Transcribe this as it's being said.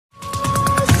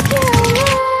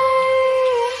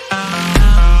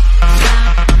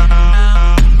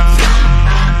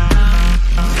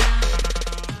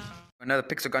another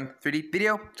Pixel Gun 3D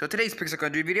video. So today's Pixel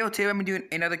Gun 3D video, today I'm doing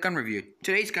another gun review.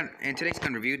 Today's gun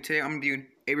review, today I'm doing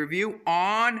a review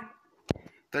on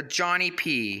the Johnny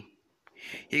P.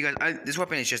 You guys, this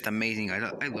weapon is just amazing, guys.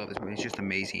 I love this weapon. It's just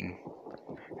amazing.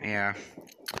 Yeah.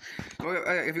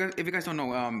 If you guys don't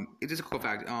know, it's just a cool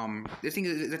fact. This thing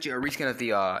is actually a reskin of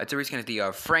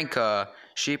the Frank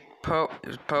sheep the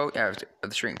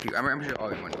shrink. I'm sure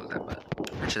everyone knows that, but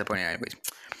that's the point anyways.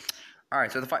 All right,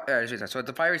 so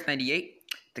the fire is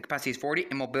 98, the capacity is 40,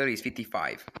 and mobility is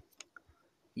 55.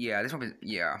 Yeah, this one is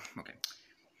okay.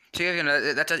 So you know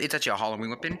it's actually a Halloween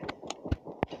weapon.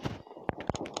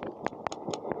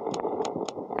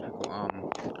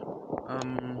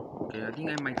 Okay, I think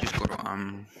I might just go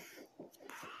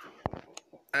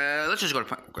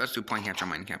to let's do point capture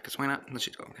mine camp. Cause why not? Let's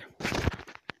just go there.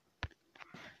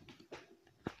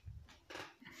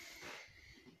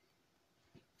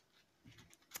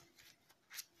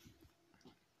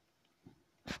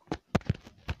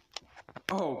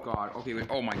 Oh god, okay, wait,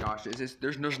 oh my gosh,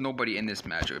 there's nobody in this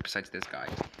match besides this guy.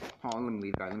 Oh, let me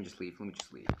leave, guys, let me just leave.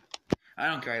 I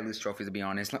don't care if I lose trophies, to be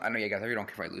honest. I know you guys, I really don't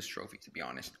care if I lose trophies, to be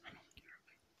honest.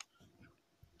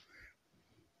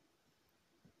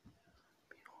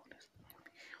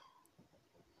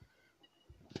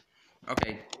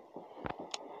 Okay.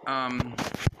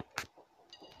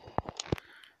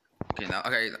 Okay, now,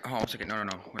 okay, hold on a second, no,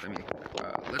 what I mean,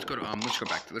 let's go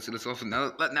back, let's also,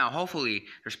 now, hopefully,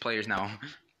 there's players now.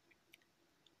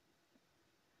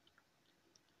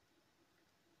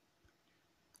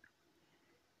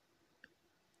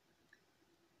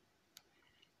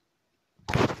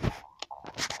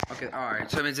 Okay,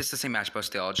 alright, so I mean, it's the same match, but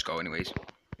still, I'll just go anyways.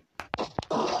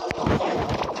 Oh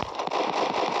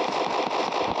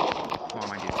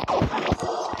my dude.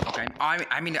 Okay, I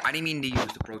didn't mean to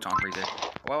use the proton freezer.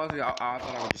 Well, I thought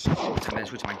I would just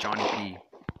switch to my Johnny P.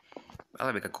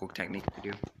 That'd be like a cool technique to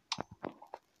do.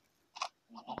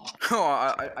 Oh,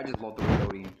 I just love the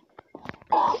reloading.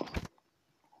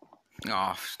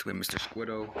 Oh, stupid Mr.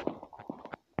 Squiddo.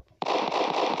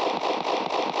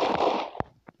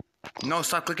 No,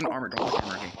 stop clicking armor. Don't click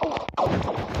armor again.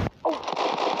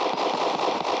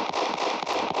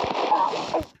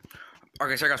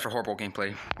 Okay, sorry guys for horrible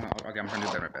gameplay. Okay, I'm trying to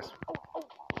do better at best.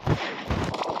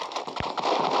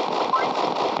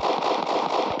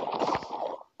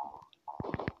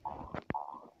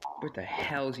 Where the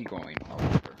hell is he going?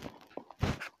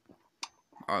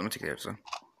 Oh, let me take it out, so.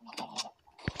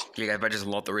 Yeah, guys, but I just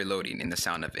love the reloading and the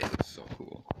sound of it. It's so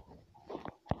cool.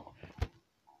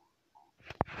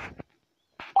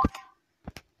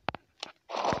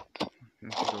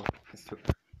 Let's do it.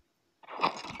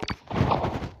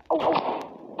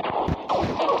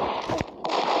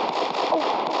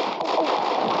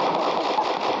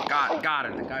 Got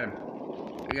him.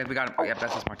 We got him. Oh, yeah,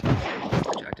 that's a smart team.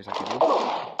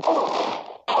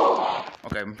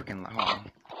 Okay, I'm freaking. Hold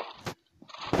on.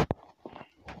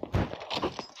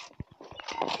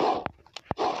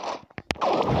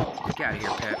 Get out of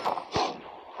here, pet.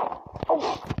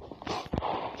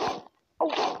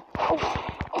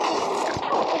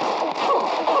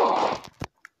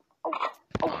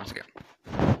 Let's go.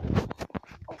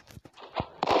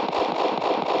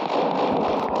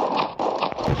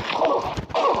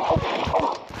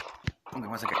 Okay,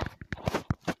 1 second.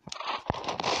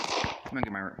 I'm gonna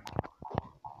get my room.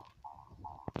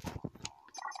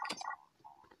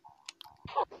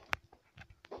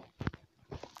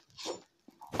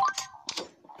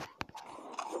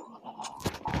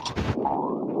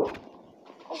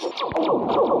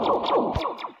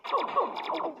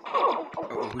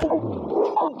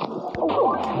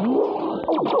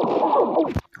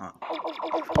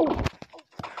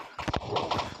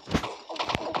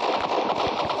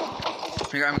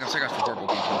 I'm gonna check out for horrible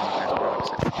games.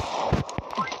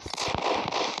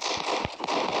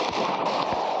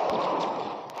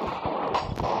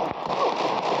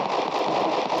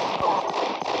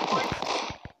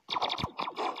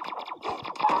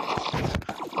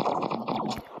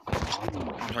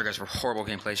 I'm sorry guys for horrible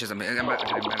gameplay. It's just I'm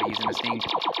not using this thing.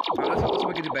 Let's hope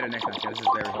we can do better next time. This is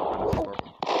very horrible.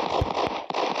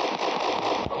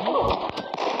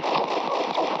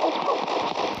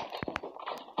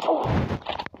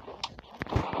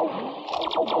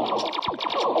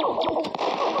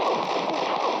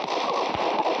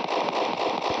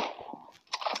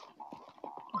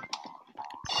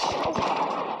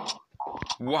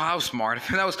 Wow, smart.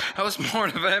 That was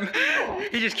smart of him.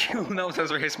 He just killed him. That was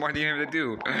very smart of him to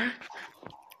do.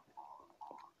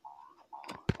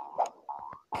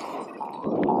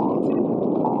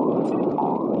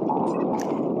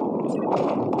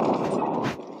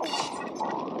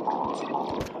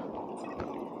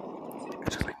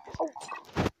 Just like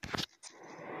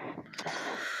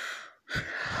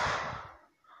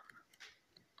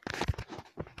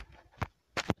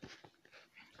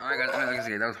Alright guys, like I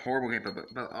said, that was horrible game, but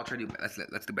I'll try to do better.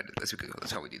 Let's do better.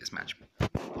 That's how we do this match.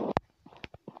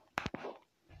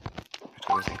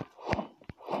 Let's see.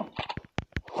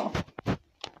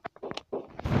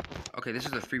 Okay, this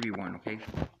is a 3v1, okay?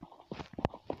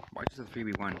 Why is this a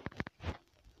 3v1?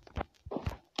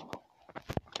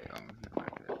 Okay, never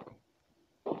mind, there we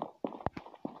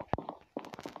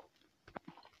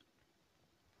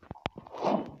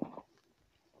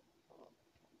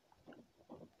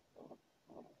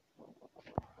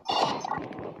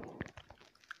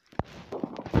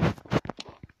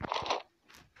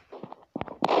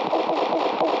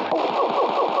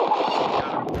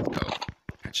go.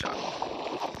 Headshot.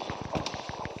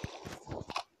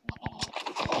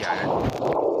 Yeah.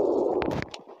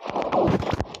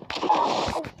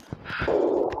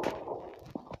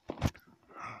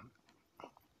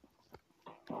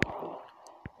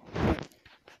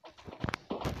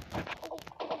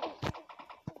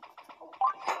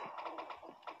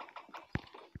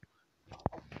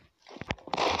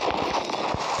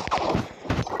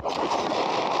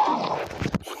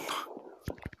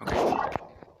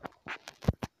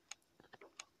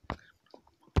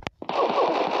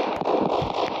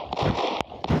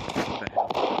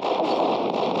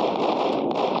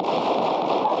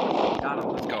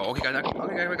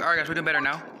 Alright guys, we're doing better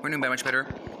now. We're doing much better.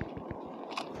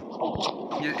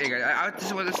 Yeah, hey guys, this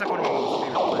is like one of my most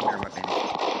favorite weapons.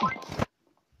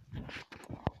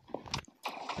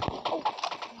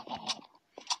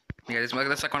 Yeah, that's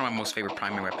like one of my most favorite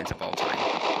primary weapons of all time.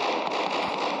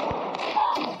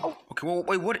 Okay, well,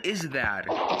 wait, what is that?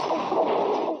 Like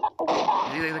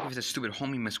if it's a stupid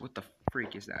homie miss, what the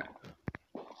freak is that?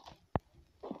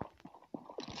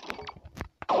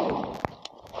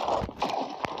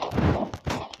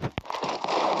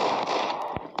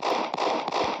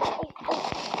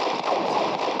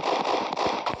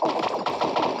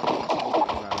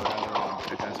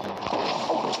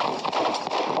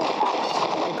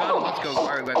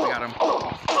 Alright, we got him.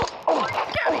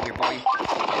 Get out of here, boy.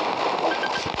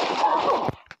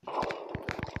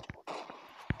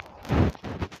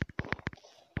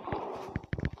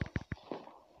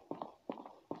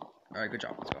 Alright, good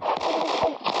job. Let's go.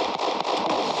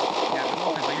 Yeah, the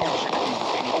moment I don't shit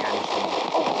any damage to me.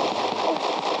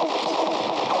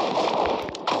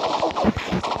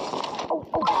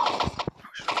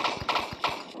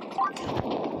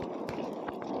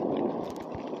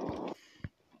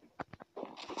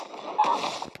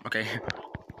 Okay.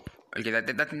 Okay,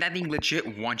 that thing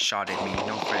legit one-shotted me,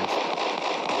 no offense.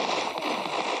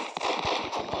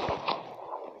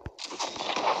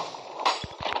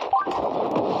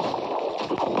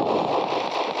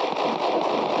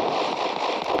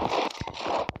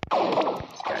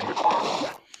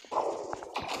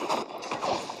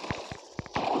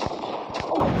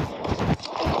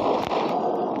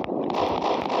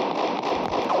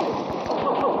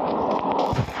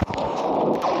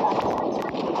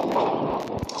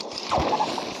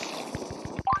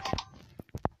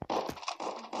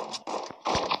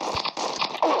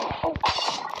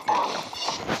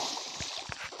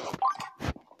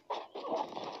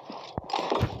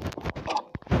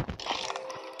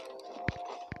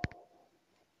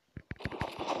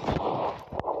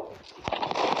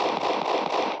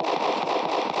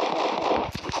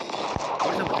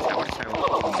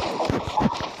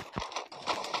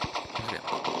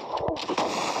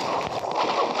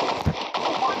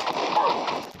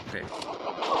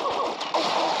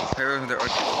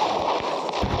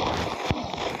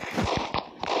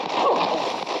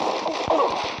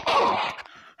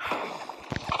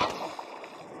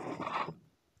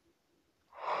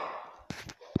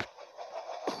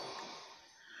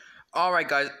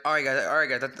 Alright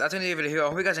guys, that's the end of the video. I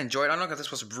hope you guys enjoyed. I don't know if this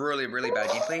was really bad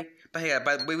gameplay, but yeah,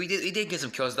 we did get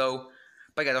some kills though.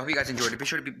 But guys, I hope you guys enjoyed it. Be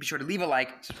sure to leave a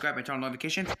like, subscribe, and turn on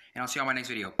notifications, and I'll see you on my next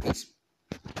video. Peace.